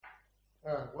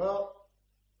All right, well,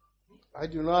 I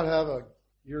do not have a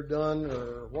you're done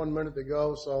or 1 minute to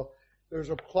go, so there's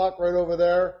a clock right over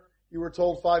there. You were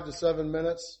told 5 to 7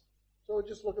 minutes. So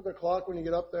just look at the clock when you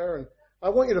get up there, and I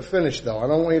want you to finish though. I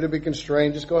don't want you to be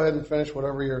constrained. Just go ahead and finish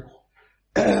whatever you're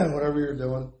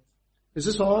doing. Is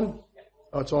this on?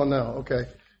 Oh, it's on now. Okay.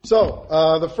 So,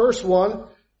 the first one,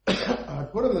 I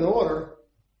put them in order,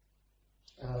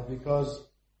 because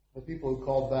the people who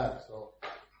called back. So,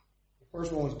 the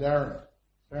first one was Darren.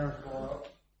 Darren, come on up.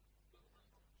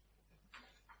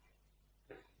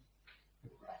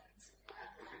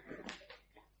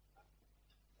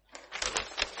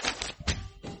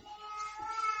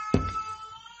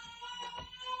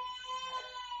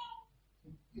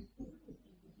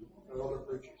 Other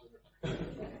preachers.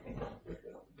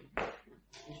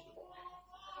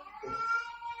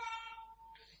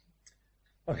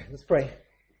 Okay, let's pray.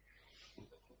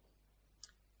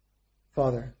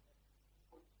 Father,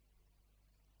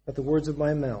 let the words of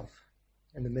my mouth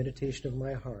and the meditation of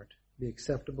my heart be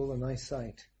acceptable in thy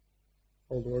sight,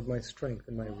 O Lord, my strength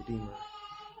and my Redeemer.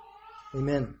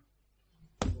 Amen.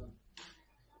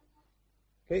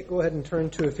 Okay, go ahead and turn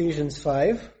to Ephesians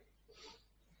 5.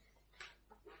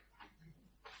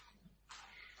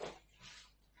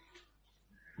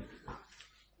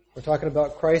 We're talking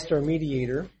about Christ our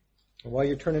mediator. And while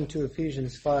you're turning to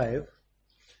Ephesians 5,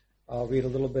 I'll read a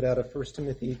little bit out of 1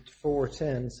 Timothy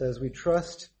 4:10. It says, "We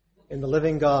trust in the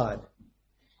living God,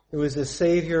 who is the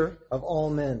Savior of all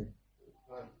men,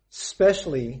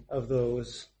 especially of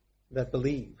those that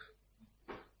believe."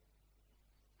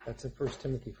 That's in 1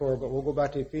 Timothy 4, but we'll go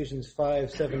back to Ephesians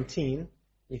 5:17.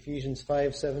 Ephesians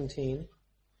 5:17.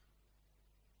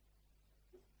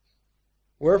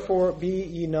 "Wherefore be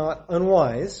ye not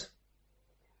unwise,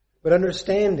 but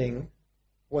understanding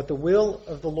what the will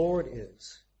of the Lord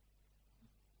is."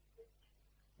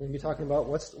 We're going to be talking about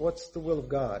what's the will of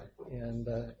God, and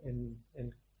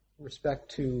in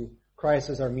respect to Christ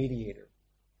as our mediator.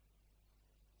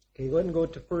 Okay, go ahead and go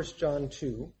to 1 John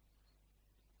 2.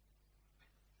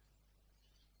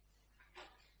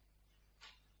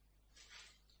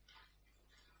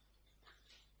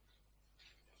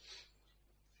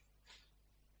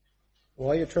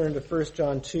 While you're turning to 1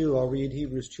 John 2, I'll read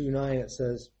Hebrews 2:9. It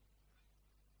says,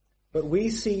 "But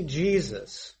we see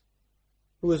Jesus,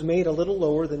 who was made a little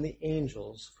lower than the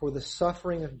angels for the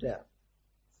suffering of death,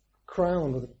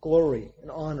 crowned with glory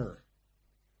and honor,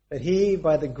 that he,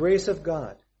 by the grace of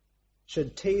God,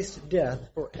 should taste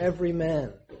death for every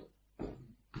man."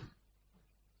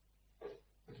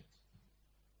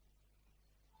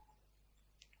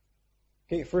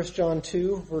 Okay, 1 John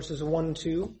 2, verses 1 and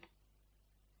 2.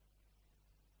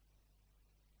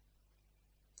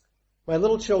 "My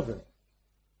little children,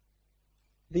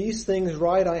 these things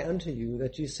write I unto you,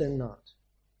 that ye sin not.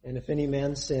 And if any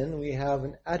man sin, we have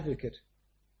an advocate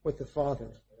with the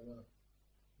Father,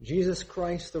 Jesus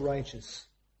Christ the righteous.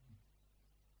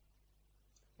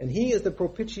 And he is the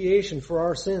propitiation for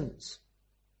our sins,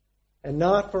 and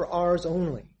not for ours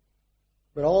only,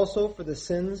 but also for the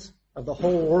sins of the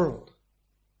whole world."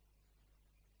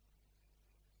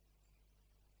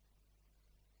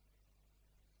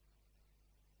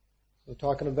 We're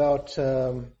talking about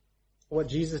what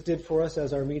Jesus did for us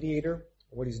as our mediator,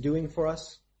 what he's doing for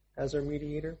us as our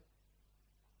mediator.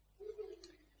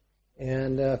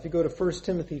 And if you go to 1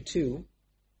 Timothy 2,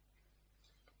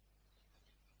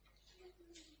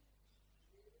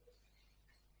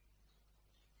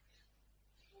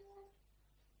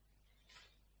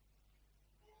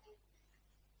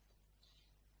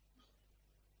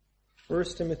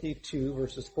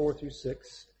 verses 4 through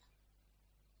 6.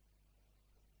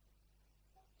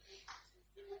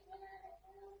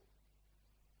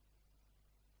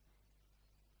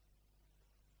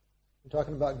 We're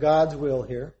talking about God's will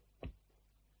here.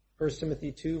 1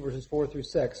 Timothy 2, verses 4 through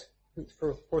 6.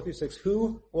 4 through 6.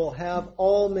 "Who will have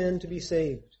all men to be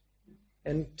saved,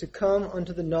 and to come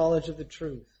unto the knowledge of the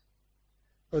truth.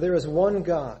 For there is one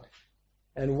God,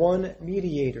 and one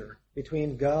mediator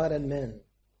between God and men,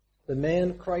 the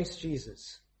man Christ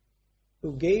Jesus,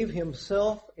 who gave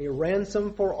himself a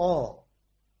ransom for all,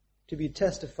 to be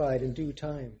testified in due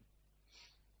time."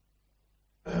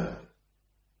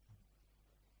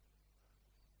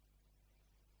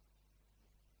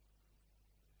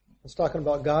 It's talking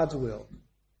about God's will,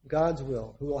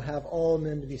 who will have all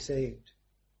men to be saved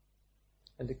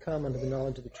and to come unto the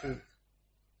knowledge of the truth.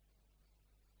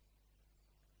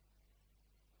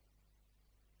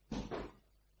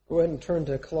 Go ahead and turn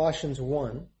to Colossians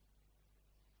 1.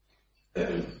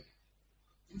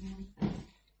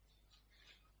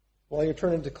 While you're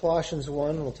turning to Colossians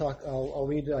 1, I'll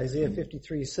read Isaiah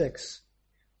 53:6.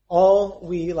 All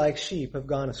we like sheep have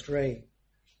gone astray.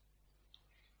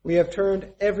 We have turned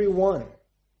every one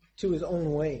to his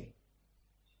own way.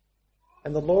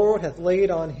 And the Lord hath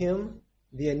laid on him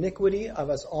the iniquity of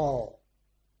us all.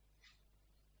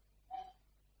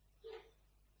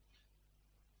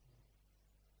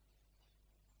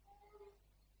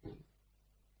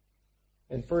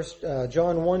 And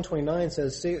John 1:29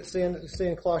 says, say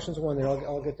in Colossians 1 there,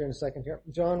 I'll get there in a second here.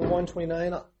 John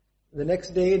 1:29, the next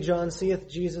day John seeth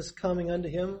Jesus coming unto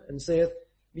him, and saith,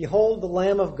 Behold the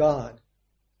Lamb of God,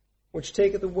 which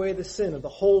taketh away the sin of the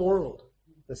whole world,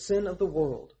 the sin of the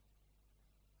world.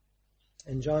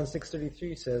 And John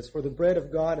 6:33 says, For the bread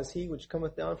of God is he which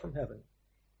cometh down from heaven,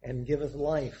 and giveth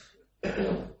life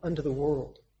unto the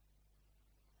world.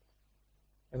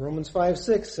 And Romans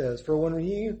 5:6 says, For when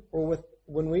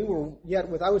we were yet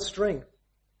without strength,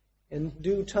 in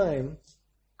due time,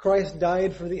 Christ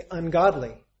died for the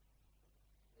ungodly.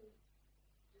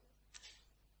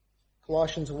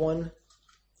 Colossians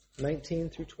 1:19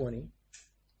 through 20.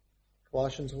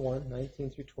 Colossians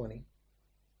 1:19 through 20.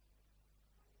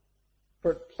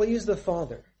 For it pleased the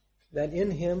Father that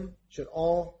in him should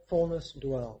all fullness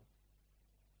dwell,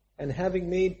 and having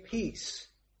made peace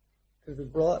through the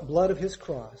blood of his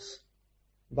cross,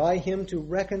 by him to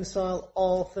reconcile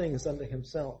all things unto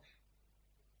himself.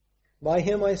 By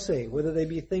him I say, whether they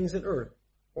be things in earth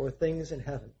or things in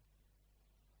heaven.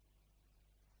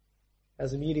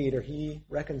 As a mediator, he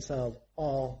reconciled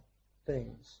all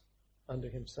things unto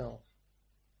himself.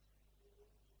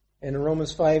 And in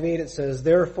Romans 5:8 it says,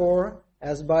 Therefore,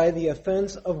 as by the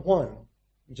offense of one,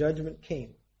 judgment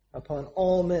came upon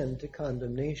all men to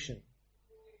condemnation,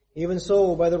 even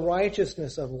so by the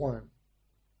righteousness of one,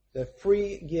 the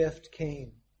free gift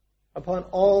came upon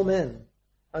all men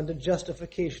unto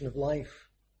justification of life.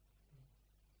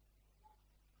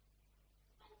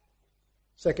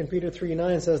 2 Peter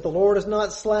 3:9 says, The Lord is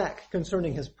not slack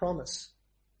concerning his promise,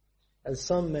 as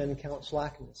some men count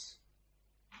slackness,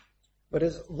 but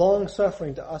is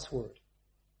long-suffering to usward,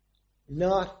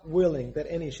 not willing that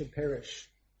any should perish,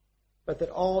 but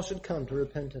that all should come to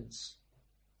repentance.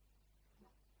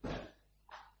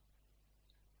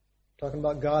 Talking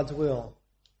about God's will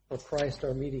for Christ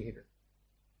our mediator.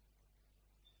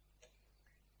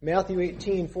 Matthew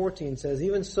 18:14 says,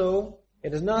 Even so,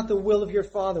 it is not the will of your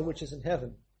Father which is in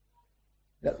heaven,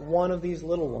 that one of these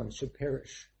little ones should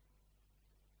perish.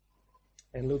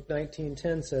 And Luke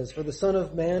 19:10 says, For the Son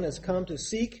of Man is come to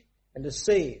seek and to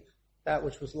save that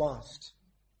which was lost.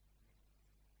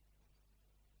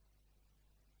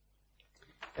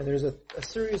 And there's a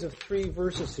series of 3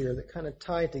 verses here that kind of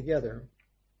tie together.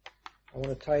 I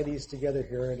want to tie these together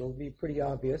here. It'll be pretty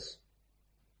obvious.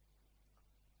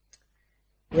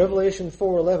 Revelation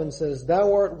 4:11 says,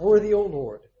 Thou art worthy, O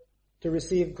Lord, to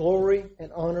receive glory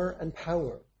and honor and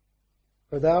power,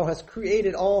 for thou hast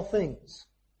created all things,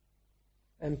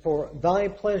 and for thy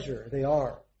pleasure they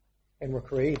are and were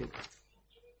created.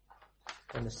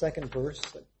 And the second verse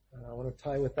that I want to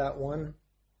tie with that one,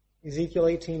 Ezekiel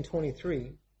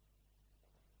 18:23.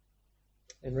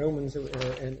 In Romans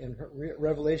and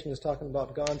Revelation is talking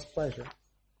about God's pleasure.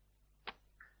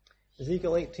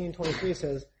 Ezekiel 18:23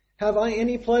 says, Have I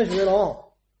any pleasure at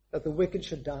all that the wicked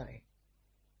should die,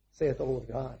 saith the Lord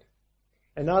God,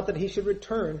 and not that he should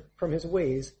return from his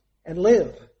ways and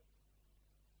live?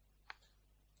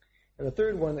 And the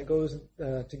third one that goes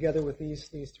together with these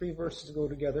 3 verses go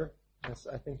together,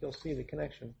 I think you'll see the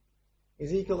connection.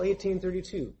 Ezekiel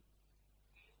 18:32.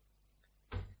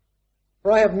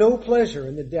 For I have no pleasure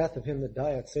in the death of him that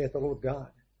dieth, saith the Lord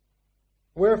God.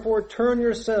 Wherefore turn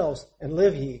yourselves and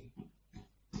live ye.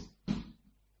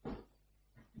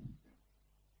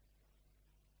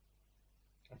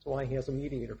 That's why he has a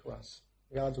mediator for us.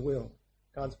 God's will,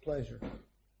 God's pleasure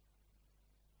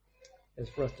is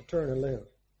for us to turn and live.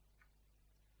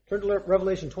 Turn to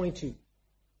Revelation 22.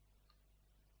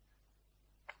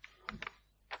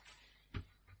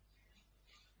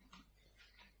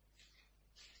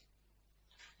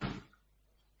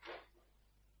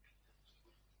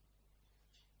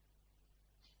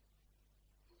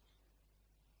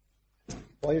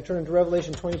 While you're turning to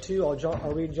Revelation 22,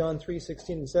 I'll read John 3:16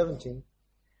 and 17.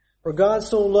 For God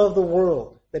so loved the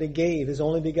world that he gave his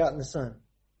only begotten Son,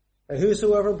 that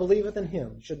whosoever believeth in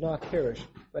him should not perish,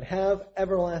 but have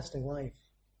everlasting life.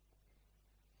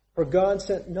 For God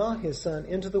sent not his Son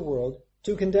into the world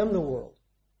to condemn the world,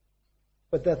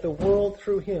 but that the world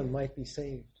through him might be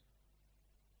saved.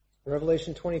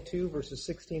 Revelation 22, verses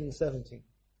 16 and 17.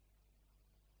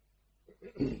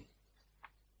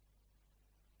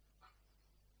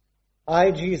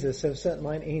 I, Jesus, have sent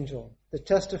mine angel to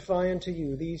testify unto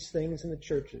you these things in the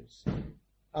churches.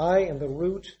 I am the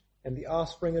root and the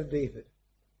offspring of David,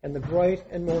 and the bright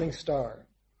and morning star.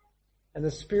 And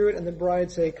the Spirit and the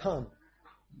bride say, Come.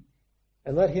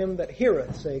 And let him that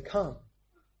heareth say, Come.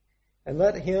 And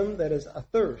let him that is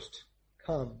athirst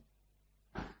come.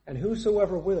 And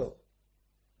whosoever will,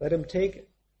 let him take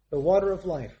the water of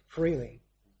life freely.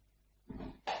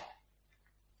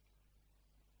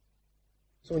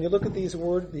 So when you look at these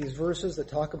verses that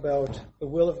talk about the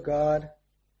will of God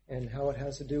and how it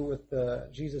has to do with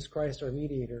Jesus Christ, our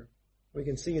mediator, we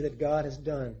can see that God has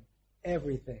done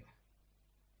everything.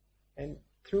 And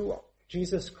through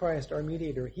Jesus Christ, our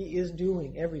mediator, he is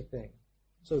doing everything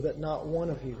so that not one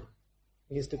of you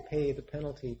is to pay the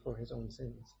penalty for his own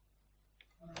sins.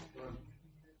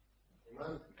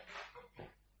 Amen.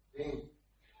 Dean.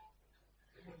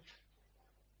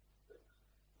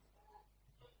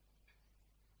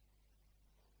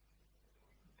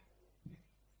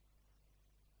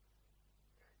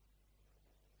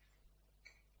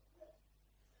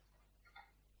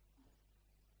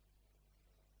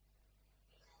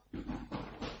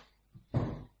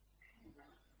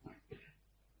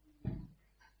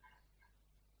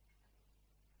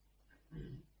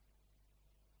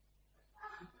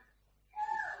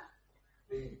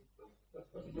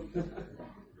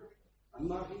 I'm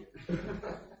not here.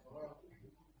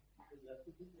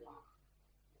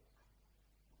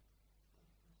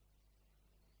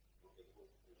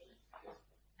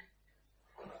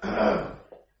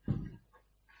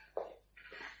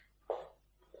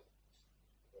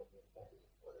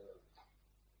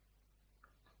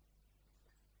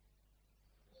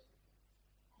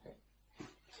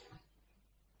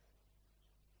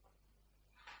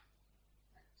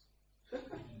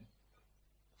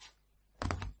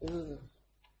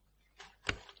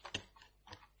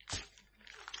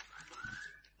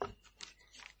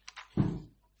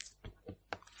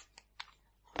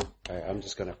 I'm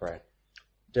just going to pray.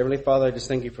 Dear Heavenly Father, I just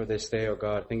thank you for this day, oh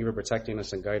God. Thank you for protecting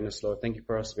us and guiding us, Lord. Thank you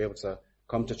for us to be able to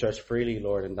come to church freely,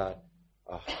 Lord, and that,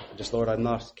 Lord, I'm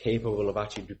not capable of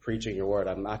actually preaching your word.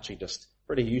 I'm actually just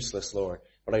pretty useless, Lord.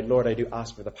 But Lord, I do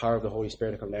ask for the power of the Holy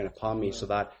Spirit to come down upon me so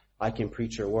that I can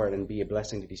preach your word and be a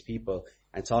blessing to these people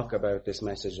and talk about this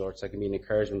message, Lord, so I can be an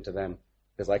encouragement to them,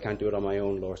 because I can't do it on my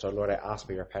own, Lord. So, Lord, I ask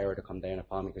for your power to come down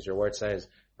upon me, because your word says,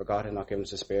 for God had not given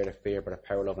us a spirit of fear, but a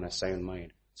power, love, and a sound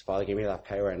mind. So, Father, give me that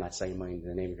power and that sound mind in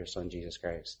the name of your Son, Jesus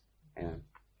Christ. Amen.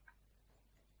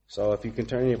 So, if you can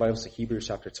turn your Bibles to Hebrews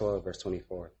chapter 12, verse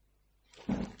 24.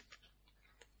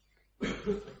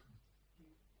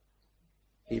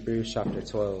 Hebrews chapter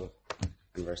 12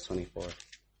 and verse 24.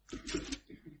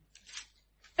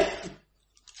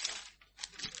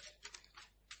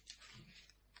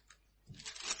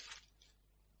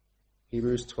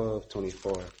 Hebrews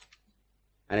 12:24.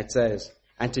 And it says,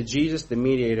 And to Jesus, the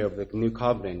mediator of the new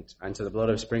covenant, and to the blood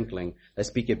of sprinkling, that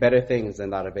speaketh better things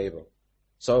than that of Abel.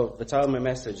 So the title of my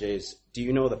message is, Do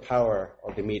you know the power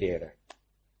of the mediator?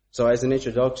 So as an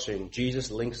introduction,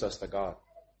 Jesus links us to God.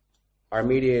 Our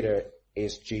mediator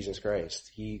is Jesus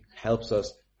Christ. He helps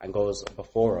us and goes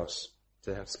before us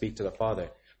to speak to the Father.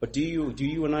 But do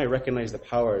you and I recognize the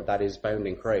power that is found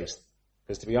in Christ?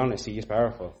 Because to be honest, he is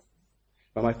powerful.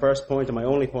 But my first point and my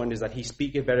only point is that he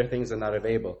speaketh better things than that of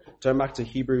Abel. Turn back to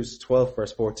Hebrews 12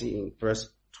 verse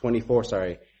 24,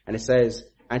 and it says,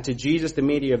 And to Jesus the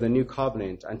mediator of the new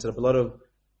covenant, and to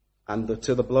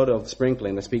the blood of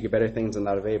sprinkling that speaketh better things than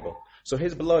that of Abel. So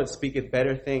his blood speaketh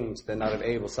better things than that of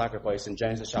Abel's sacrifice in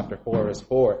Genesis chapter 4 verse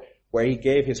 4, where he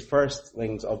gave his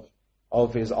firstlings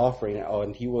of his offering,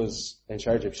 and he was in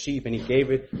charge of sheep, and he gave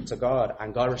it to God,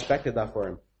 and God respected that for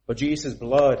him. But Jesus'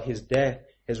 blood, his death,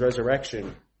 his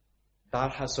resurrection,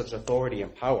 that has such authority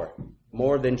and power,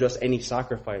 more than just any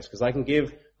sacrifice. Because I can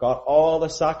give God all the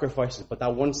sacrifices, but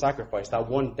that one sacrifice, that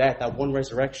one death, that one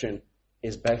resurrection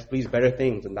is please better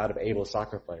things than that of Abel's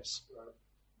sacrifice.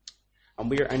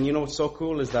 And you know what's so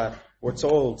cool is that we're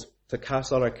told to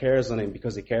cast all our cares on him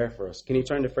because he cares for us. Can you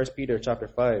turn to 1 Peter chapter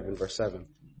 5 and verse 7?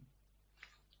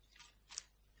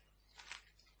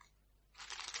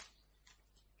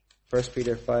 1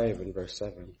 Peter 5 and verse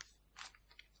 7.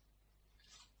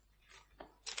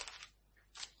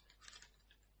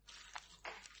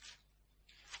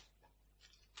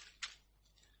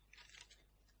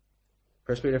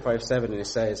 First Peter 5:7, and it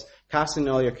says, Casting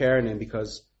all your care on him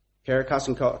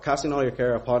casting all your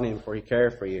care upon him, for he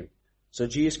cares for you. So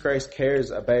Jesus Christ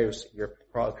cares about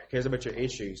your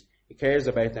issues. He cares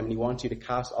about them, and he wants you to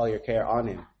cast all your care on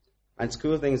him. And it's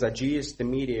cool thing is that Jesus, the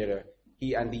mediator,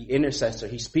 he and the intercessor,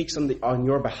 he speaks on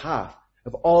your behalf.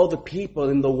 Of all the people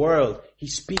in the world, he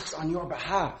speaks on your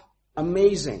behalf.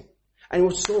 Amazing. And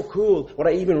what's so cool, what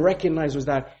I even recognized was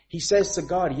that he says to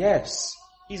God, yes,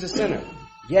 he's a sinner.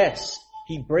 Yes,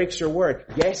 he breaks your word.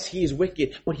 Yes, he is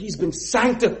wicked, but he's been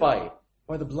sanctified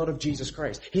by the blood of Jesus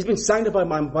Christ. He's been sanctified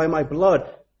by my blood.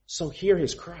 So hear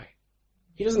his cry.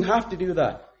 He doesn't have to do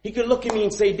that. He could look at me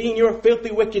and say, Dean, you're a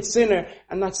filthy, wicked sinner,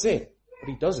 and that's it. But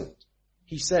he doesn't.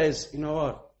 He says, you know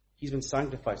what? He's been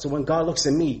sanctified. So when God looks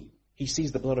at me, he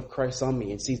sees the blood of Christ on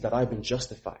me and sees that I've been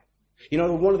justified. You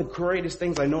know, one of the greatest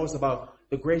things I noticed about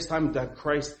the grace time that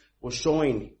Christ was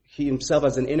showing himself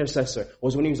as an intercessor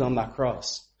was when he was on that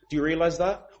cross. Do you realize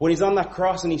that? When he's on that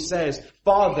cross and he says,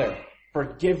 Father,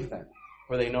 forgive them,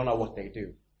 for they know not what they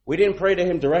do. We didn't pray to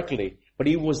him directly, but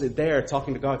he was there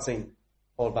talking to God saying,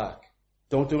 hold back.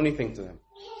 Don't do anything to them.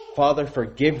 Father,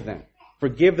 forgive them.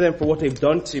 Forgive them for what they've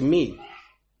done to me.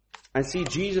 And see,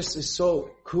 Jesus is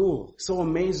so cool, so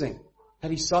amazing,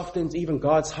 that he softens even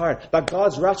God's heart. That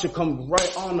God's wrath should come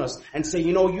right on us and say,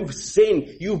 you know, you've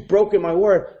sinned, you've broken my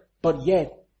word. But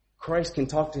yet, Christ can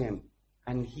talk to him,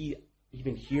 and he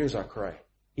even hears our cry.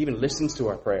 He even listens to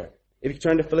our prayer. If you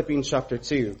turn to Philippians chapter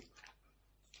 2.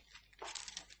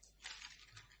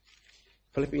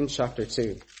 Philippians chapter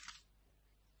 2.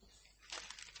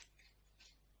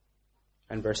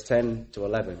 And verse 10 to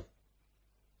 11.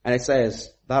 And it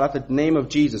says, that at the name of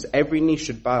Jesus, every knee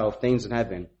should bow of things in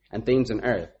heaven, and things in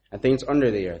earth, and things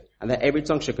under the earth, and that every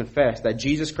tongue should confess that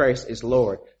Jesus Christ is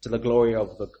Lord, to the glory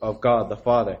of God the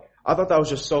Father. I thought that was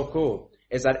just so cool,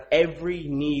 is that every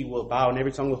knee will bow and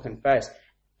every tongue will confess.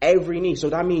 Every knee. So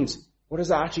that means, what does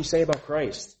that actually say about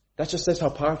Christ? That just says how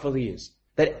powerful he is.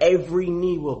 That every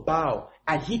knee will bow,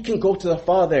 and he can go to the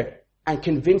Father and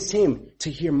convince him to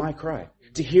hear my cry,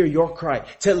 to hear your cry,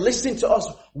 to listen to us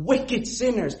wicked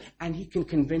sinners, and he can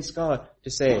convince God to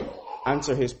say,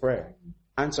 answer his prayer,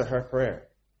 answer her prayer.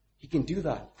 He can do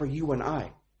that for you and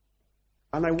I.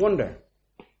 And I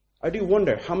do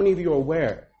wonder, how many of you are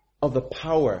aware of the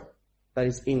power that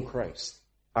is in Christ,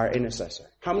 our intercessor?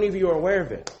 How many of you are aware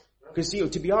of it? Because see,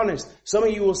 to be honest, some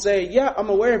of you will say, yeah, I'm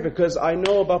aware of it because I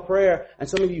know about prayer, and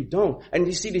some of you don't. And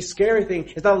you see, the scary thing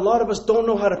is that a lot of us don't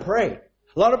know how to pray.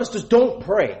 A lot of us just don't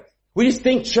pray. We just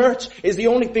think church is the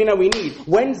only thing that we need.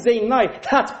 Wednesday night,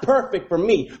 that's perfect for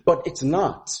me. But it's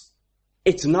not.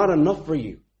 It's not enough for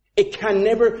you. It can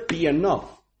never be enough.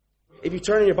 If you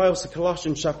turn in your Bibles to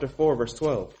Colossians chapter 4, verse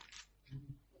 12,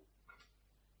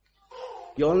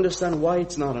 you'll understand why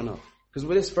it's not enough. Because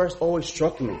this verse always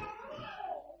struck me.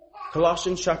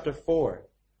 Colossians chapter 4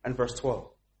 and verse 12.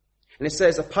 And it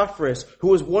says, Epaphras,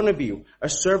 who is one of you, a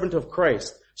servant of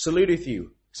Christ, saluteth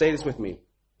you. Say this with me.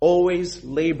 Always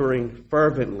laboring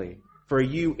fervently for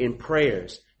you in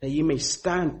prayers, that you may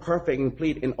stand perfect and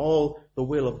complete in all the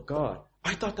will of God.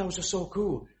 I thought that was just so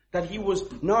cool. That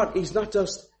he's not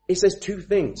just, it says two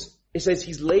things. It says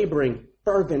he's laboring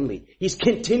fervently. He's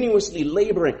continuously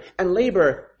laboring. And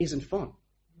labor isn't fun.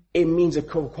 It means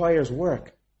it requires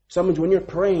work. So that means when you're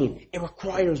praying, it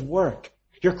requires work.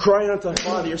 You're crying out to the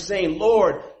Father. You're saying,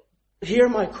 Lord, hear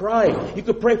my cry. You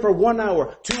could pray for 1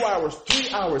 hour, 2 hours, 3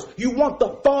 hours. You want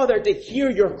the Father to hear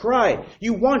your cry.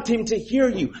 You want him to hear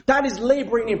you. That is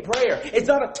laboring in prayer. It's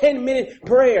not a 10-minute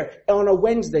prayer on a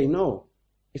Wednesday. No.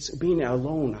 It's being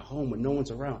alone at home when no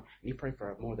one's around. And you pray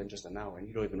for more than just an hour and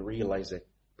you don't even realize it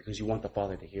because you want the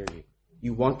Father to hear you.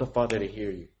 You want the Father to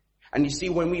hear you. And you see,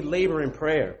 when we labor in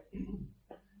prayer,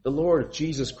 the Lord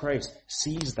Jesus Christ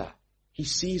sees that. He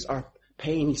sees our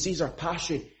pain. He sees our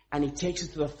passion. And he takes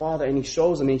it to the Father and he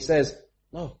shows him and he says,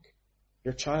 look,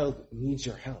 your child needs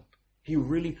your help. He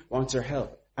really wants your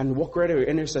help. And what greater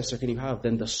intercessor can you have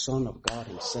than the Son of God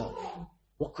himself?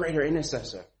 What greater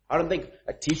intercessor? I don't think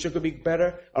a teacher could be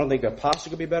better. I don't think a pastor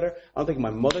could be better. I don't think my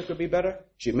mother could be better.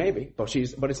 She may be, but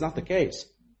it's not the case.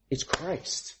 It's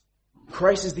Christ.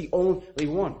 Christ is the only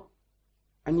one.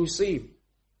 And you see,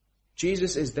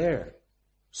 Jesus is there.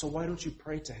 So why don't you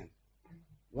pray to him?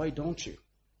 Why don't you?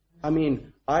 I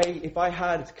mean, if I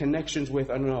had connections with,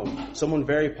 I don't know, someone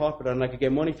very popular and I could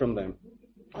get money from them,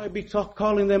 I'd be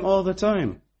calling them all the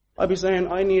time. I'd be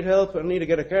saying, I need help, I need to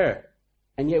get a car.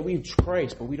 And yet we have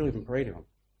Christ, but we don't even pray to him.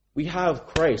 We have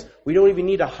Christ. We don't even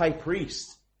need a high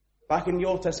priest. Back in the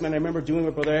Old Testament, I remember doing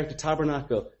with Brother Eric the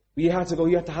tabernacle. You have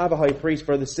to have a high priest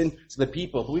for the sins of the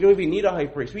people. But we don't even need a high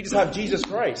priest. We just have Jesus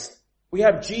Christ. We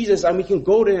have Jesus and we can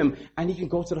go to him and he can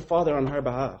go to the Father on our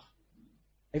behalf.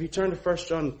 If you turn to 1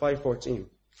 John 5:14.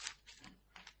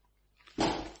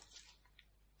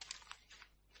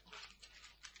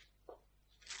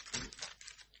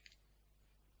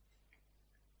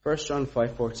 1 John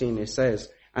 5:14, it says,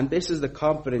 and this is the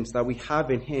confidence that we have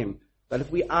in him, that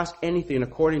if we ask anything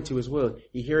according to his will,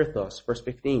 he heareth us. Verse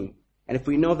 15. And if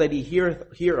we know that he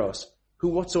hear us, who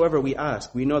whatsoever we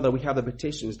ask, we know that we have the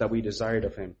petitions that we desired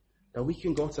of him. That we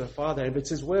can go to the Father, and if it's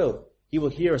his will, He will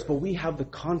hear us, but we have the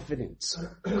confidence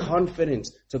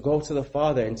to go to the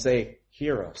Father and say,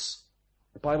 hear us.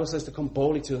 The Bible says to come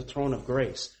boldly to the throne of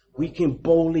grace. We can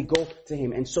boldly go to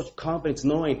him in such confidence,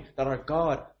 knowing that our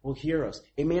God will hear us.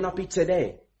 It may not be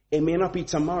today. It may not be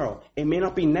tomorrow. It may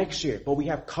not be next year, but we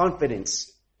have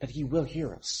confidence that he will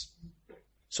hear us.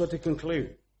 So to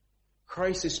conclude,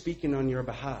 Christ is speaking on your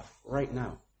behalf right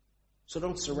now. So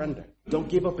don't surrender. Don't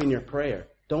give up in your prayer.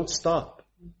 Don't stop.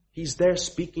 He's there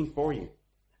speaking for you.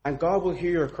 And God will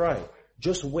hear your cry.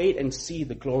 Just wait and see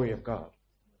the glory of God.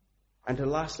 And then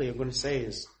lastly, I'm going to say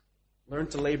is, learn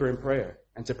to labor in prayer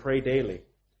and to pray daily.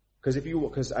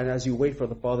 And as you wait for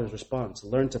the Father's response,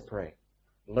 learn to pray.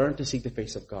 Learn to seek the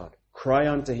face of God. Cry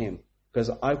unto him. Because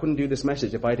I couldn't do this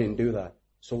message if I didn't do that.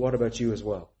 So what about you as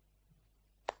well?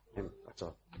 And that's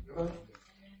all.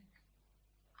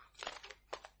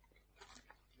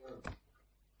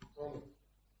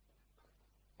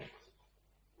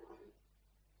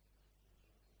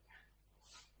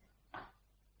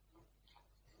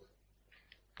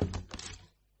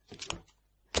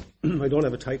 I don't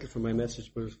have a title for my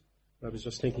message, but I was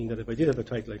just thinking that if I did have a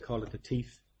title, I'd call it The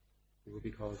Thief. It would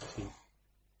be called The Thief.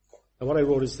 And what I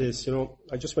wrote is this,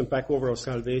 I just went back over our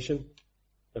salvation,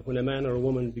 that when a man or a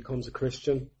woman becomes a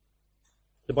Christian,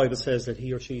 the Bible says that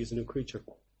he or she is a new creature.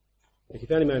 Like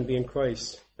if any man be in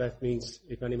Christ, that means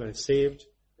if any man is saved,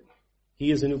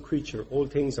 he is a new creature.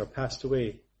 Old things are passed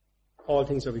away. All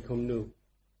things are become new.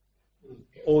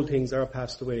 Old things are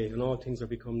passed away, and all things are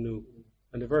become new.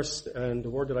 And the verse and the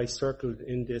word that I circled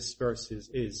in this verse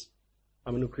is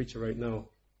I'm a new creature right now.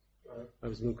 I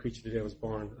was a new creature the day I was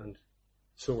born, and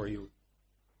so are you.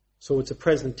 So it's a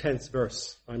present tense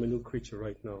verse. I'm a new creature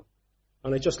right now.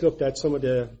 And I just looked at some of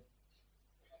the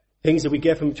things that we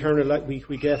get from eternal life.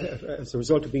 We get as a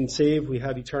result of being saved. We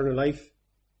have eternal life.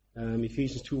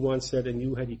 Ephesians 2:1 said, and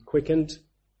you had he quickened,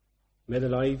 made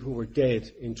alive, who were dead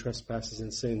in trespasses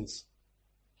and sins.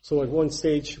 So at one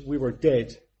stage we were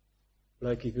dead.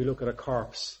 Like if you look at a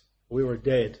corpse, we were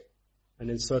dead, and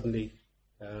then suddenly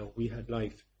we had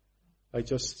life. I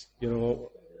just,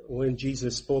 when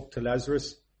Jesus spoke to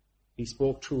Lazarus, he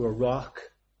spoke through a rock,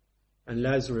 and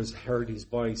Lazarus heard his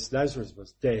voice. Lazarus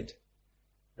was dead.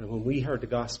 And when we heard the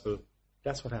gospel,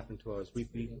 that's what happened to us. We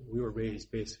were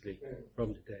raised basically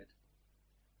from the dead.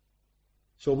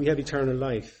 So we have eternal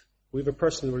life. We have a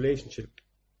personal relationship.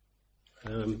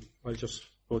 I'll just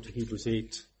go to Hebrews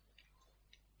 8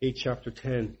 chapter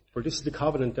 10. For this is the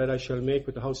covenant that I shall make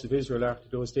with the house of Israel after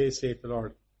those days, saith the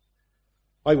Lord.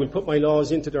 I will put my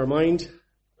laws into their mind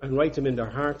and write them in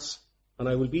their hearts, and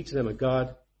I will be to them a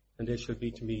God, and they shall be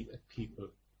to me a people.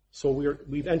 So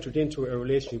we've entered into a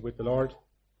relationship with the Lord.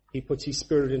 He puts his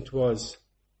spirit into us,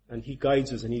 and he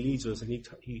guides us and he leads us, and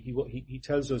he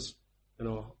tells us,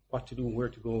 what to do and where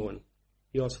to go, and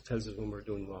he also tells us when we're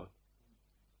doing wrong.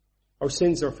 Our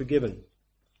sins are forgiven.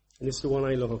 And this is the one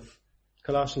I love.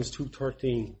 Colossians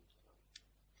 2:13.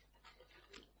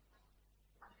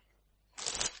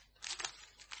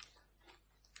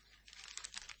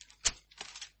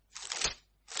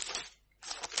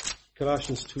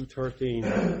 Colossians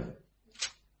 2:13.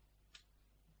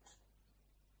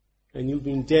 And you've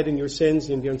been dead in your sins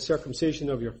in the uncircumcision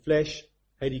of your flesh,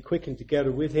 had he quickened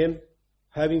together with him,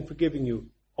 having forgiven you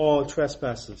all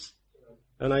trespasses.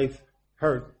 And I've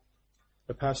heard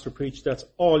the pastor preach, that's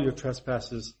all your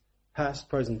trespasses, past,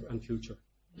 present, and future.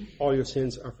 All your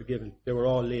sins are forgiven. They were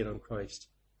all laid on Christ.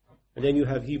 And then you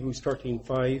have Hebrews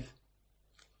 13:5.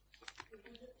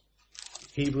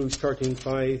 Hebrews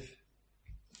 13:5.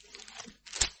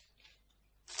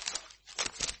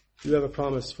 You have a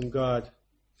promise from God.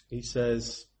 He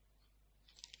says,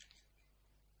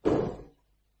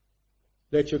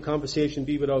 let your conversation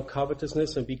be without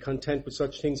covetousness, and be content with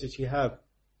such things as you have.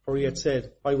 For he had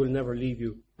said, I will never leave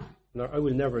you, nor I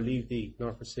will never leave thee,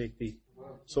 nor forsake thee.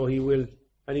 So he will,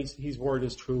 and his word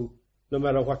is true. No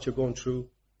matter what you're going through,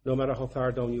 no matter how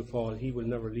far down you fall, he will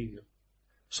never leave you.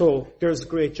 So there's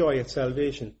great joy at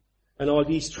salvation. And all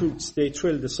these truths, they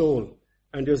thrill the soul.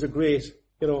 And there's a great,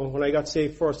 when I got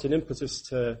saved first, an impetus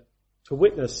to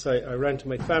witness. I ran to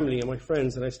my family and my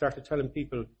friends, and I started telling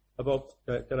people about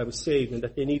that I was saved and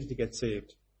that they needed to get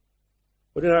saved.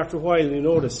 But then after a while, you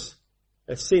notice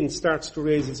a sin starts to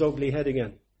raise its ugly head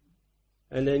again.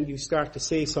 And then you start to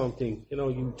say something,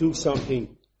 you do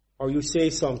something, or you say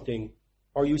something,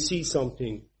 or you see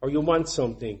something, or you want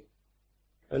something.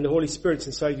 And the Holy Spirit's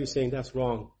inside you saying, that's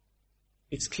wrong.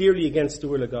 It's clearly against the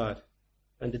will of God.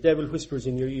 And the devil whispers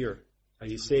in your ear, are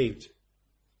you saved?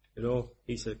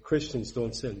 He said, Christians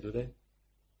don't sin, do they?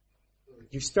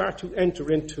 You start to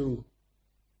enter into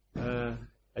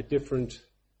a different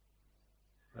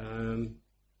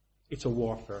It's a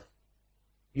warfare.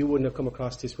 You wouldn't have come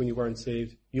across this when you weren't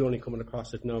saved. You're only coming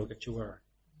across it now that you are.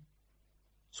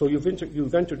 So you've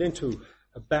entered into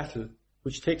a battle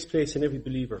which takes place in every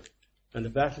believer. And the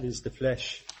battle is the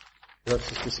flesh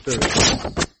versus the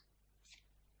spirit.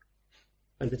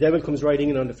 And the devil comes riding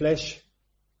in on the flesh,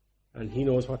 and he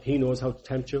knows how to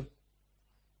tempt you.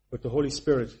 But the Holy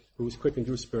Spirit, who has quickened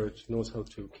your spirit, knows how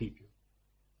to keep you.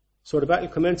 So the battle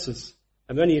commences,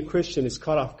 and many a Christian is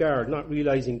caught off guard, not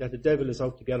realizing that the devil is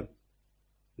out to get him.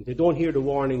 And they don't hear the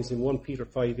warnings in 1 Peter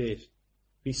 5:8.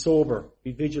 Be sober,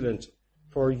 be vigilant,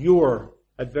 for your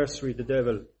adversary, the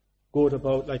devil, goeth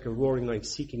about like a roaring lion,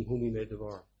 seeking whom he may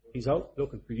devour. He's out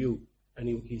looking for you, and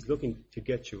he's looking to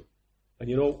get you. And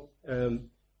you know,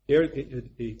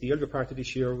 the elder part of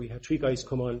this year, we had 3 guys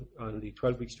come on the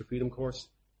 12 Weeks to Freedom course,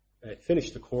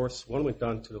 finished the course. One went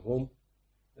down to the home,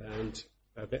 and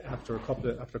after a couple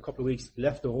of weeks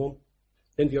left the home.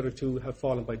 Then the other 2 have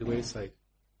fallen by the wayside.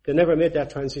 They never made that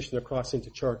transition across into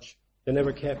church. They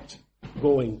never kept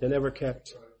going. They never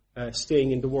kept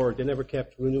staying in the Word. They never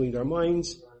kept renewing their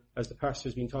minds, as the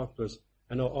pastor's been talking to us.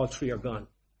 And now all 3 are gone.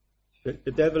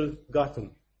 The devil got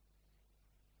them.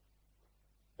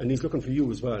 And he's looking for you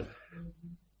as well.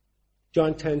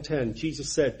 John 10:10,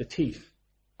 Jesus said, the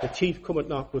thief cometh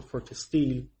not but for to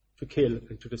steal, to kill,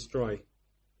 and to destroy.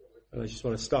 And I just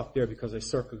want to stop there because I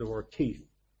circled the word thief.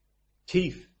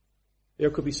 Thief. There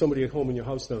could be somebody at home in your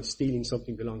house now stealing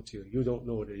something belonging to you. You don't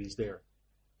know that he's there.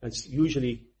 And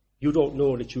usually you don't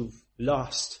know that you've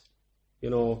lost,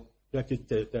 that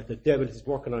the devil is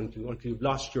working on you until you've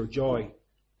lost your joy,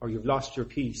 or you've lost your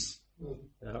peace,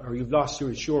 or you've lost your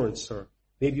insurance, or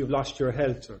maybe you've lost your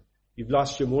health, or you've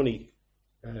lost your money,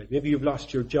 maybe you've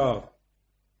lost your job,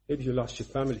 maybe you lost your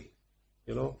family,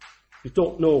 You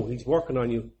don't know he's working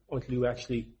on you until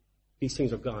these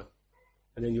things are gone.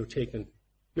 And then you're taken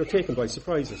by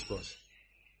surprise, I suppose.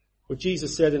 But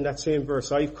Jesus said in that same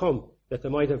verse, I've come that they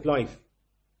might have life,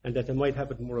 and that they might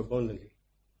have it more abundantly.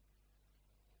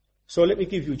 So let me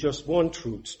give you just one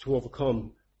truth to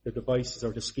overcome the devices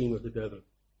or the scheme of the devil.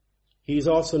 He is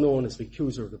also known as the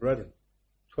accuser of the brethren.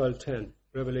 12:10,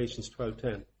 Revelations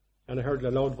 12:10. And I heard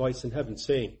a loud voice in heaven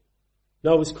saying,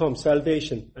 now is come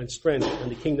salvation and strength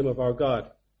and the kingdom of our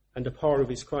God and the power of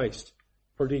his Christ.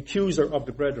 For the accuser of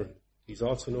the brethren, he's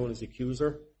also known as the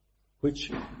accuser,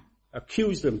 which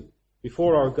accused them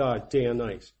before our God day and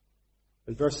night.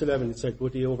 In verse 11 it said,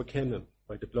 but they overcame them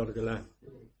by the blood of the Lamb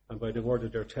and by the word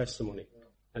of their testimony,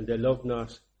 and they loved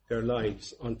not their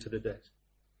lives unto the death.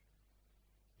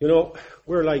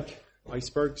 We're like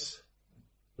icebergs.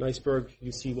 An iceberg,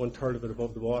 you see 1/3 of it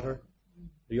above the water.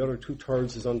 The other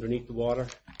 2/3 is underneath the water.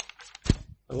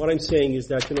 And what I'm saying is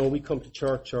that, we come to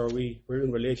church, or we're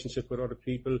in relationship with other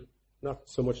people, not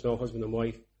so much now husband and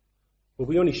wife, but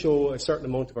we only show a certain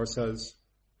amount of ourselves.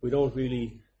 We don't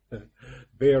really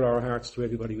bare our hearts to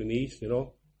everybody we meet,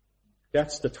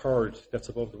 That's the 1/3 that's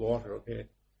above the water, okay?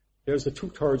 There's the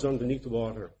 2/3 underneath the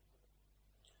water.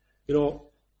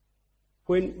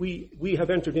 When we have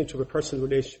entered into a personal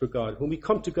relationship with God, when we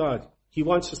come to God, he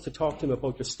wants us to talk to him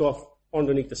about the stuff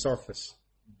underneath the surface,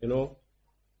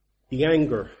 the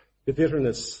anger, the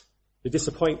bitterness, the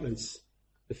disappointments,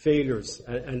 the failures,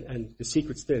 and the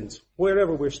secret sins,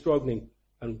 wherever we're struggling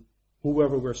and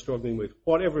whoever we're struggling with,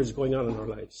 whatever is going on in our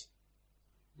lives.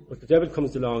 But the devil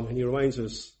comes along and he reminds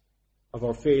us of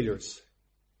our failures,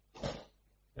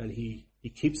 and he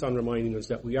keeps on reminding us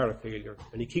that we are a failure,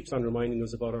 and he keeps on reminding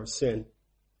us about our sin.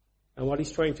 And what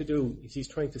he's trying to do is he's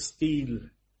trying to steal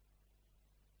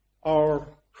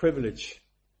our privilege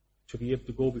to be able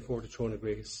to go before the throne of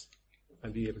grace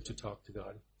and be able to talk to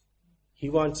God. He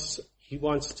wants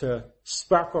to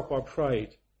spark up our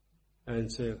pride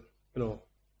and say,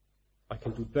 I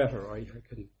can do better.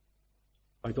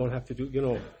 I don't have to do,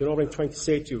 what I'm trying to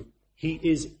say to you. He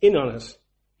is in on it.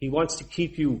 He wants to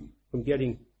keep you from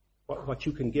getting what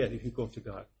you can get if you go to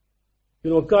God.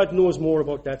 God knows more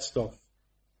about that stuff.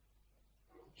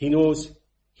 He knows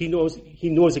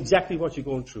exactly what you're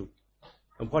going through.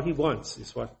 And what he wants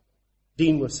is what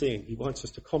Dean was saying. He wants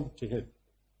us to come to him.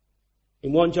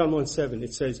 In 1 John 1:7,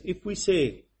 it says, if we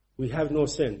say we have no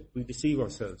sin, we deceive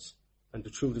ourselves, and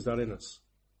the truth is not in us.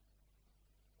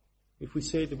 If we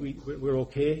say that we're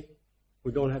okay,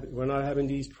 we're not having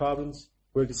these problems,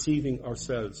 we're deceiving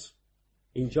ourselves.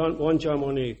 In 1 John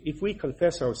 1:8, if we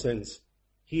confess our sins,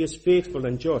 he is faithful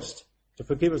and just to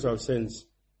forgive us our sins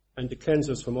and to cleanse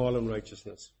us from all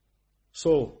unrighteousness.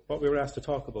 So, what we were asked to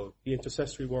talk about, the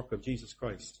intercessory work of Jesus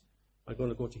Christ. I'm going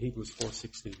to go to Hebrews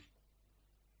 4:16.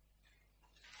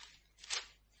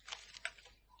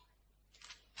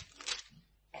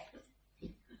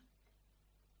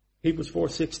 Hebrews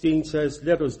 4:16 says,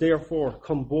 "Let us therefore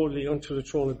come boldly unto the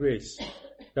throne of grace,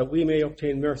 that we may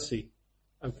obtain mercy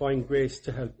and find grace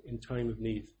to help in time of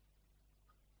need."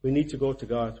 We need to go to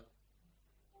God.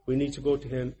 We need to go to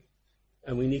Him,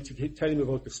 and we need to tell Him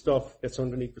about the stuff that's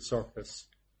underneath the surface.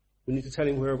 We need to tell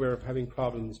Him where we're having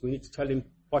problems. We need to tell Him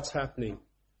what's happening.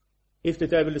 If the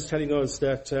devil is telling us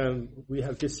that we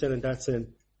have this sin and that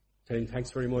sin, tell Him,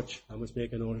 "Thanks very much. I must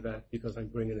make a note of that because I'm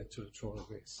bringing it to the throne of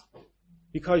grace."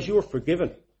 Because you are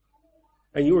forgiven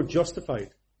and you are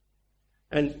justified.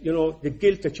 And, the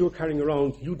guilt that you're carrying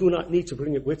around, you do not need to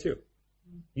bring it with you.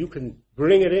 You can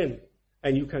bring it in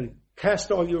and you can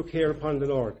cast all your care upon the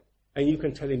Lord and you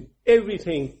can tell Him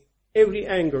everything, every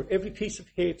anger, every piece of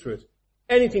hatred,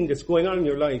 anything that's going on in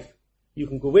your life. You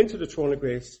can go into the throne of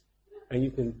grace and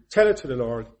you can tell it to the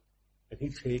Lord and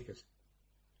He'll take it.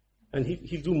 And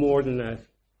He'll do more than that.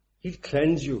 He'll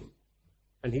cleanse you.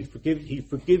 And He'll forgive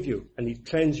you, and He'll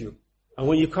cleanse you. And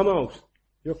when you come out,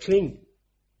 you're clean.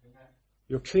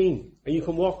 You're clean, and you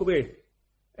can walk away.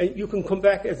 And you can come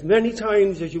back as many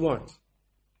times as you want,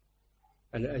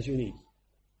 and as you need.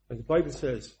 And the Bible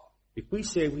says, if we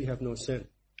say we have no sin,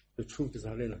 the truth is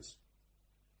not in us.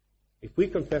 If we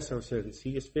confess our sins,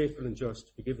 He is faithful and just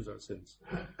to forgive us our sins,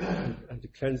 and to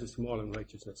cleanse us from all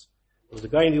unrighteousness. There was a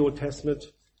guy in the Old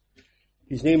Testament,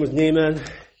 his name was Naaman.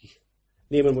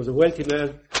 Naaman was a wealthy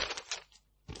man,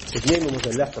 but Naaman was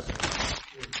a leper.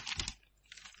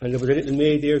 And there was a little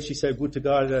maid there, she said, "Would to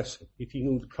God that if he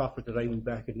knew the prophet that I went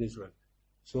back in Israel."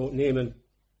 So Naaman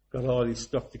got all his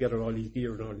stuff together, all his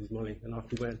gear and all his money, and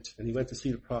off he went. And he went to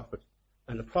see the prophet.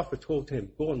 And the prophet told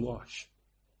him, "Go and wash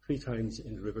 3 times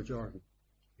in the River Jordan."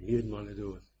 And he didn't want to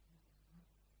do it.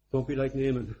 Don't be like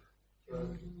Naaman.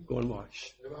 Go and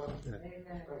wash. Yeah.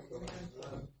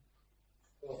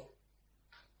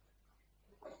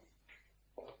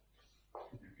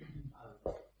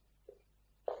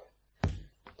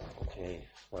 Okay,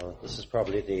 well, this is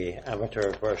probably the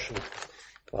amateur version,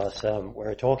 but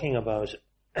we're talking about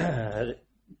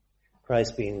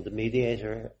Christ being the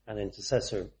mediator and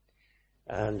intercessor.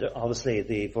 And obviously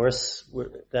the verse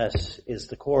that is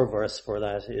the core verse for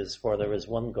that is, "For there is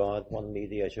one God, one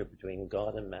mediator between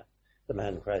God and man, the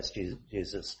man Christ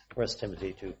Jesus." 1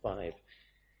 Timothy 2:5.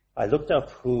 I looked up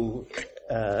who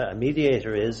a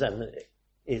mediator is, and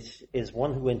it is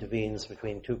one who intervenes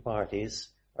between two parties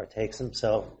or takes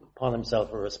upon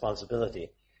himself a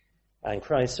responsibility. And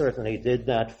Christ certainly did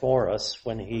that for us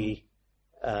when He,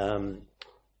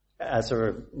 as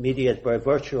a mediator by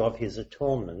virtue of His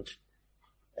atonement,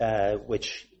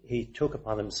 which He took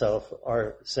upon Himself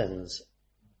our sins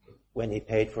when He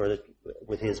paid for it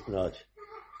with His blood.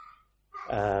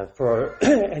 For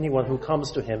anyone who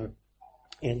comes to Him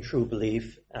in true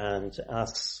belief and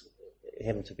asks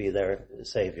Him to be their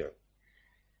Savior.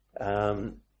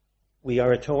 We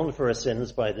are atoned for our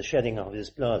sins by the shedding of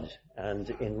His blood. And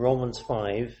in Romans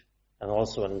 5, and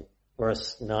also in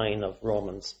verse 9 of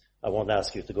Romans, I won't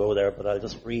ask you to go there, but I'll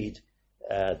just read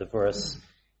the verse.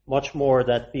 Much more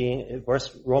that being,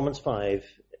 Romans 5,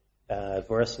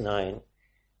 verse 9,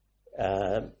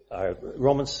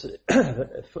 Romans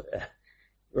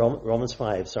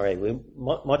 5,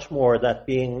 much more that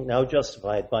being now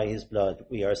justified by His blood,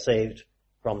 we are saved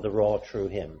from the wrath through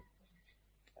Him.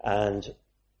 And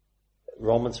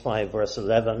Romans 5 verse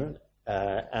 11,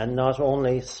 and not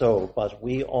only so, but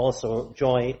we also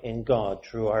joy in God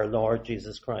through our Lord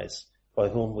Jesus Christ, by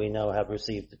whom we now have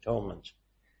received atonement.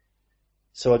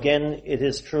 So again, it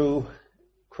is through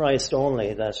Christ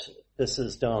only that this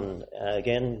is done.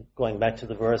 Again, going back to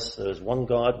the verse, there is one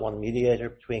God, one mediator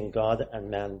between God and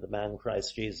man, the man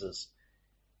Christ Jesus.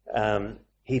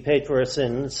 He paid for our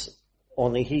sins,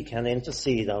 only He can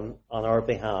intercede on our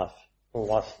behalf for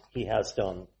what He has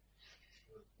done.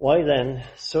 Why then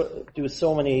do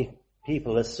so many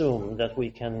people assume that we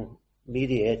can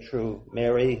mediate through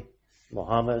Mary,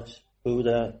 Muhammad,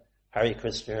 Buddha, Hare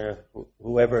Krishna,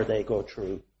 whoever they go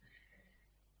through?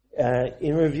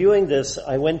 In reviewing this,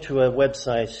 I went to a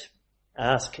website,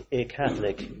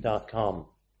 askacatholic.com,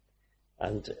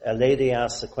 and a lady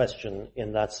asked a question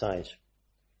in that site.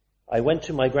 I went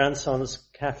to my grandson's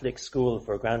Catholic school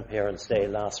for Grandparents' Day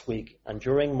last week, and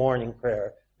during morning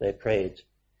prayer, they prayed,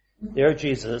 "Dear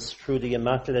Jesus, through the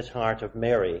Immaculate Heart of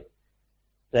Mary."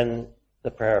 Then the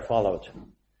prayer followed.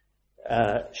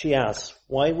 She asked,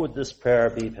 "Why would this prayer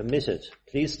be permitted?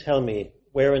 Please tell me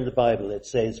where in the Bible it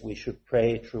says we should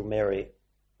pray through Mary,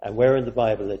 and where in the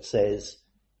Bible it says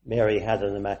Mary had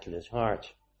an Immaculate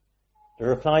Heart." The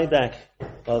reply back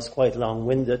was quite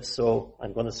long-winded, so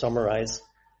I'm going to summarize.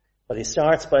 But he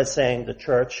starts by saying the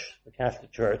Church, the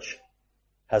Catholic Church,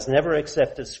 has never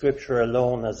accepted Scripture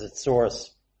alone as its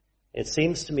source, It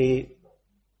seems to me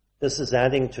this is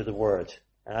adding to the word.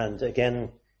 And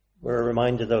again, we're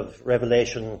reminded of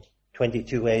Revelation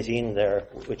 22:18 there,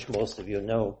 which most of you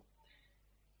know.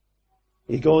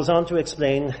 He goes on to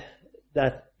explain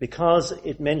that because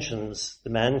it mentions the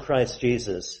man Christ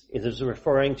Jesus, it is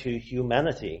referring to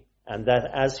humanity, and that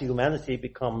as humanity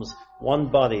becomes one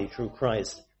body through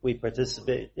Christ, we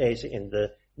participate in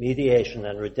the mediation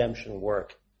and redemption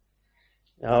work.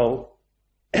 Now,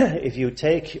 if you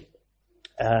take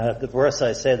the verse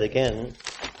I said again,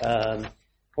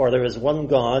 for there is one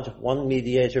God, one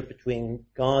mediator between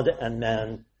God and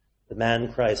man, the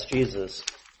man Christ Jesus.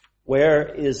 Where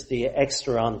is the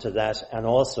extra onto that, and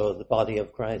also the body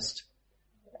of Christ?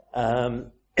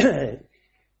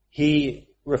 He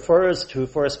refers to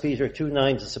 1 Peter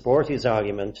 2:9 to support his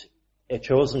argument, a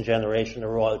chosen generation, a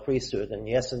royal priesthood. And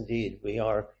yes, indeed, we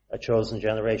are a chosen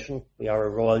generation. We are a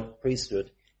royal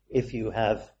priesthood if you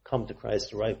have come to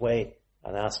Christ the right way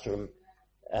and asked him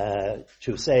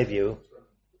to save you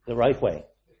the right way.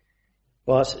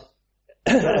 But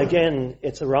again,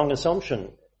 it's a wrong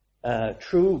assumption.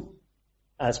 True,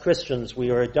 as Christians, we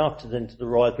are adopted into the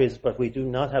royal priesthood, but we do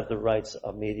not have the rights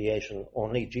of mediation.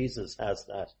 Only Jesus has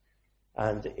that.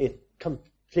 And it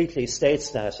completely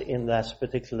states that in that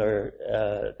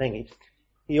particular thing.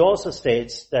 He also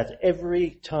states that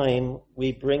every time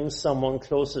we bring someone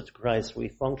closer to Christ, we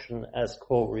function as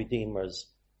co-redeemers.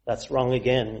 That's wrong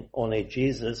again. Only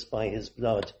Jesus, by his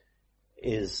blood,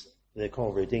 is the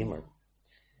co-redeemer,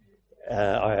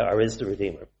 or is the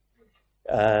redeemer.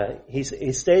 He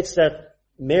states that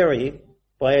Mary,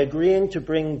 by agreeing to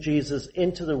bring Jesus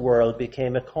into the world,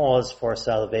 became a cause for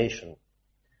salvation.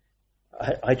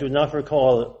 I do not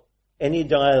recall any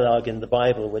dialogue in the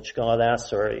Bible which God asked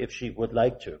her if she would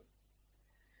like to.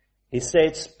 He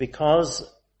states, because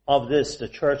of this, the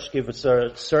church gives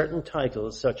her certain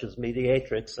titles such as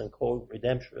mediatrix and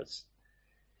co-redemptress.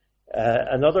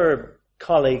 Another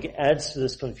colleague adds to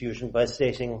this confusion by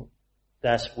stating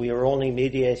that we are only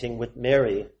mediating with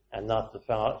Mary and not the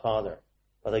Father.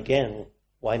 But again,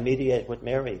 why mediate with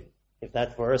Mary? If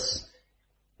that verse,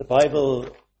 the Bible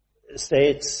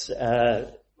states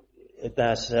that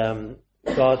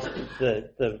God,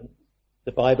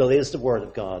 the Bible is the Word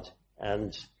of God,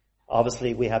 and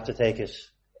obviously we have to take it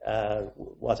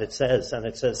what it says, and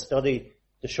it says, "Study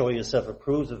to show yourself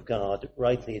approved of God,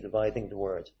 rightly dividing the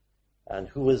Word." And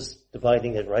who is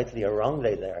dividing it rightly or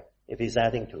wrongly there, if he's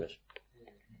adding to it?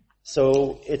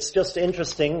 So it's just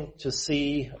interesting to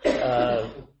see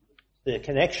the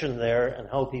connection there and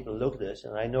how people look at it.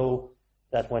 And I know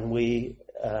that when we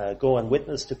go and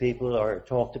witness to people or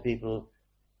talk to people,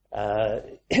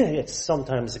 it's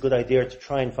sometimes a good idea to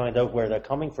try and find out where they're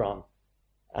coming from.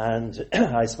 And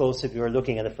I suppose if you're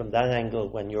looking at it from that angle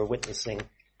when you're witnessing,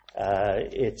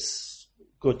 it's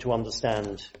good to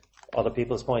understand other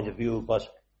people's point of view, but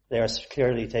they're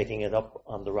clearly taking it up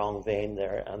on the wrong vein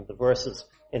there. And the verses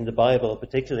in the Bible,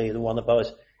 particularly the one about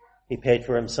he paid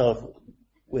for himself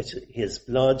with his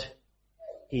blood,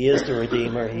 he is the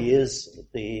Redeemer, he is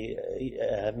the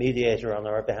mediator on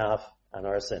our behalf and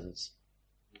our sins.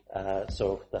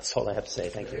 So that's all I have to say.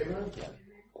 Thank you. Yeah.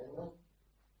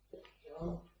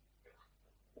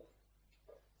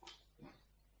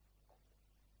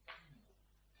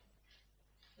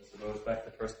 Goes back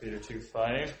to 1 Peter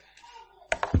 2:5.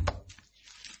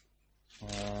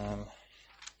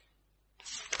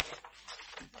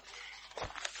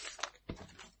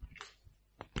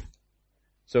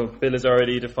 So Bill has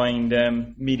already defined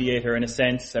mediator in a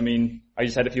sense. I mean, I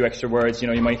just had a few extra words. You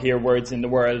know, you might hear words in the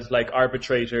world like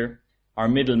arbitrator, or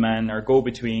middleman, or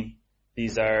go-between.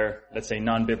 These are, let's say,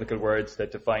 non-biblical words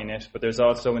that define it. But there's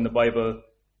also in the Bible,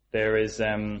 there is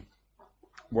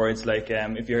words like,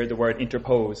 if you heard the word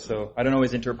interpose. So I don't know,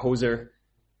 is interposer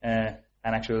an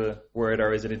actual word,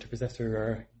 or is it interpossessor,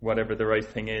 or whatever the right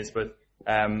thing is? But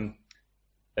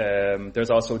there's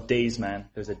also daysman.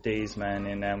 There's a daysman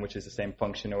in which is the same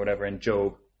function or whatever in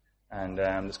Job. And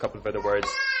there's a couple of other words,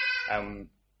 a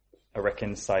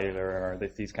reconciler, or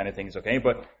these kind of things. Okay,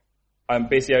 but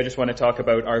basically I just want to talk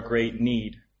about our great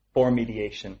need for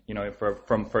mediation, you know,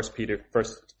 from 1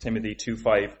 Timothy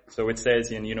 2:5. So it says,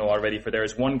 and you know already, for there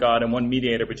is one God and one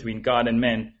mediator between God and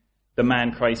men, the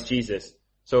man Christ Jesus.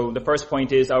 So the first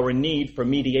point is our need for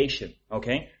mediation,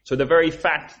 okay? So the very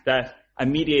fact that a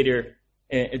mediator,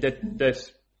 that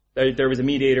there is a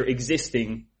mediator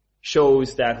existing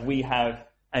shows that we have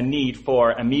a need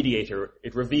for a mediator.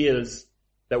 It reveals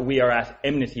that we are at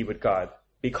enmity with God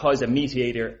because a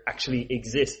mediator actually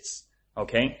exists,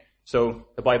 okay? So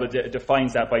the Bible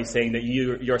defines that by saying that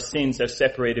your sins are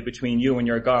separated between you and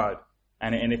your God.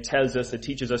 And it tells us, it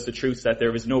teaches us the truth that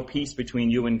there is no peace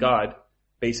between you and God,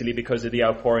 basically because of the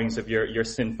outpourings of your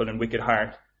sinful and wicked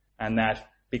heart. And that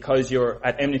because you're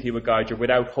at enmity with God, you're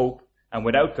without hope and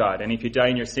without God. And if you die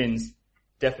in your sins,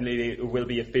 definitely it will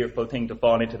be a fearful thing to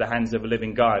fall into the hands of a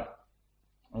living God.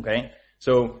 Okay?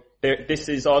 So this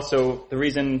is also the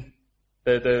reason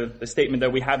the statement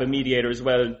that we have a mediator as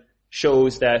well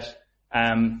shows that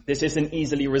this isn't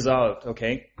easily resolved,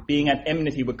 okay? Being at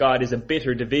enmity with God is a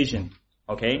bitter division,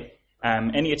 okay?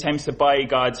 Any attempts to buy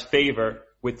God's favor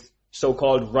with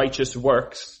so-called righteous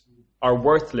works are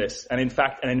worthless and in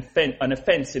fact an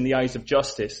offense in the eyes of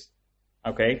justice,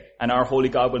 okay? And our holy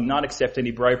God will not accept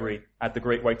any bribery at the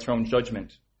great white throne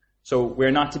judgment. So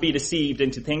we're not to be deceived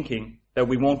into thinking that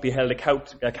we won't be held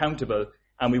accountable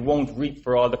and we won't reap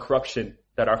for all the corruption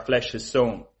that our flesh has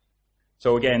sown.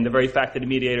 So again, the very fact that a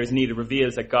mediator is needed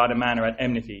reveals that God and man are at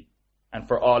enmity, and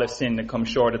for all have sinned and come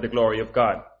short of the glory of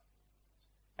God.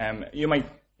 You might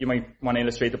want to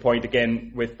illustrate the point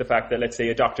again with the fact that, let's say,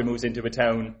 a doctor moves into a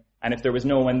town, and if there was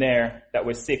no one there that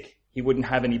was sick, he wouldn't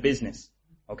have any business.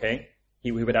 Okay,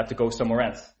 he would have to go somewhere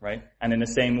else, right? And in the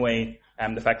same way,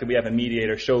 the fact that we have a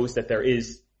mediator shows that there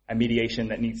is a mediation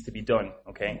that needs to be done.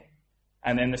 Okay,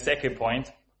 and then the second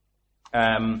point,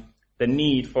 the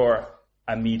need for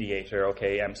a mediator,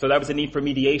 okay? So that was the need for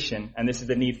mediation, and this is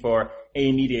the need for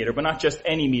a mediator, but not just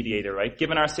any mediator, right?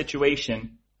 Given our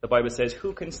situation, the Bible says,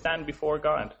 who can stand before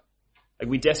God? Like,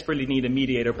 we desperately need a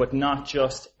mediator, but not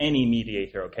just any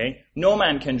mediator, okay? No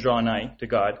man can draw nigh to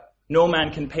God. No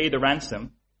man can pay the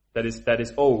ransom that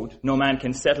is owed. No man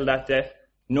can settle that debt.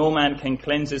 No man can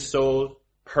cleanse his soul,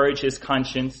 purge his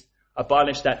conscience,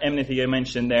 abolish that enmity I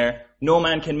mentioned there. No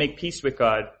man can make peace with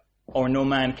God, or no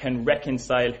man can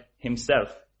reconcile himself,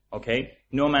 okay?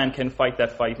 No man can fight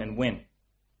that fight and win,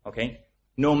 okay?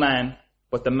 No man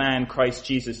but the man Christ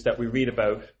Jesus that we read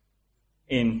about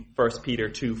in 1 Peter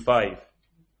 2:5.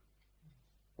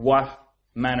 What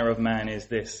manner of man is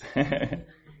this?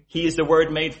 He is the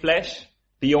Word made flesh,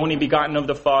 the only begotten of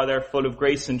the Father, full of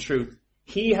grace and truth.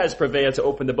 He has prevailed to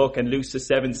open the book and loose the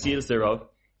 7 seals thereof.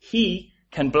 He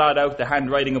can blot out the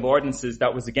handwriting of ordinances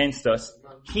that was against us.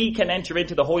 He can enter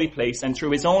into the holy place and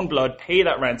through his own blood pay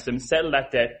that ransom, settle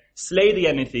that debt, slay the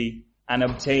enmity, and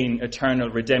obtain eternal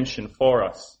redemption for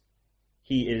us.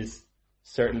 He is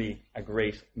certainly a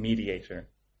great mediator.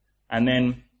 And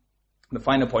then the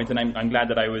final point, and I'm glad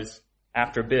that I was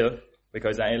after Bill,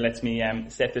 because it lets me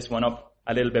set this one up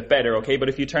a little bit better, okay? But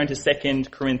if you turn to 2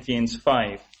 Corinthians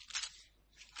 5,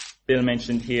 Bill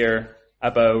mentioned here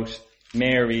about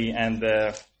Mary and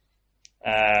the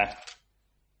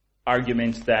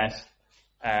argument that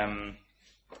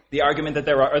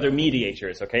there are other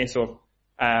mediators, okay? So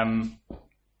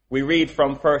we read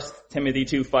from 1 Timothy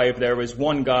 2:5, there was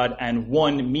one God and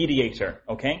one mediator,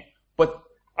 okay? But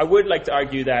I would like to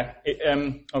argue that,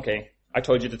 okay, I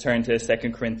told you to turn to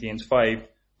 2 Corinthians 5,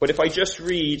 but if I just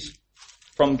read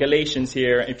from Galatians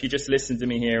here, if you just listen to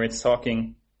me here, it's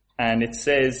talking, and it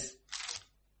says,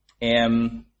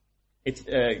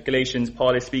 Galatians,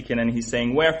 Paul is speaking, and he's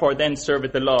saying, wherefore then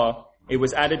serveth the law? It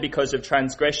was added because of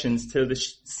transgressions till the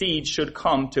seed should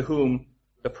come to whom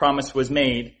the promise was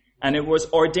made, and it was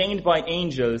ordained by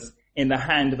angels in the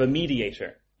hand of a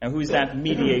mediator. Now, who's that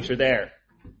mediator there?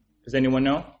 Does anyone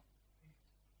know?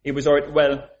 It was,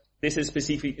 well, this is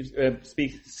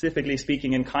specifically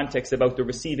speaking in context about the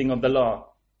receiving of the law.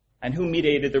 And who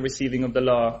mediated the receiving of the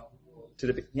law?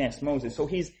 Yes, Moses. So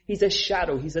he's a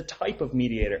shadow, he's a type of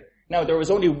mediator. Now, there was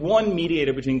only one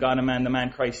mediator between God and man, the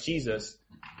man Christ Jesus.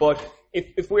 But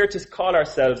if we're to call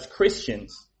ourselves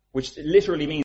Christians, which literally means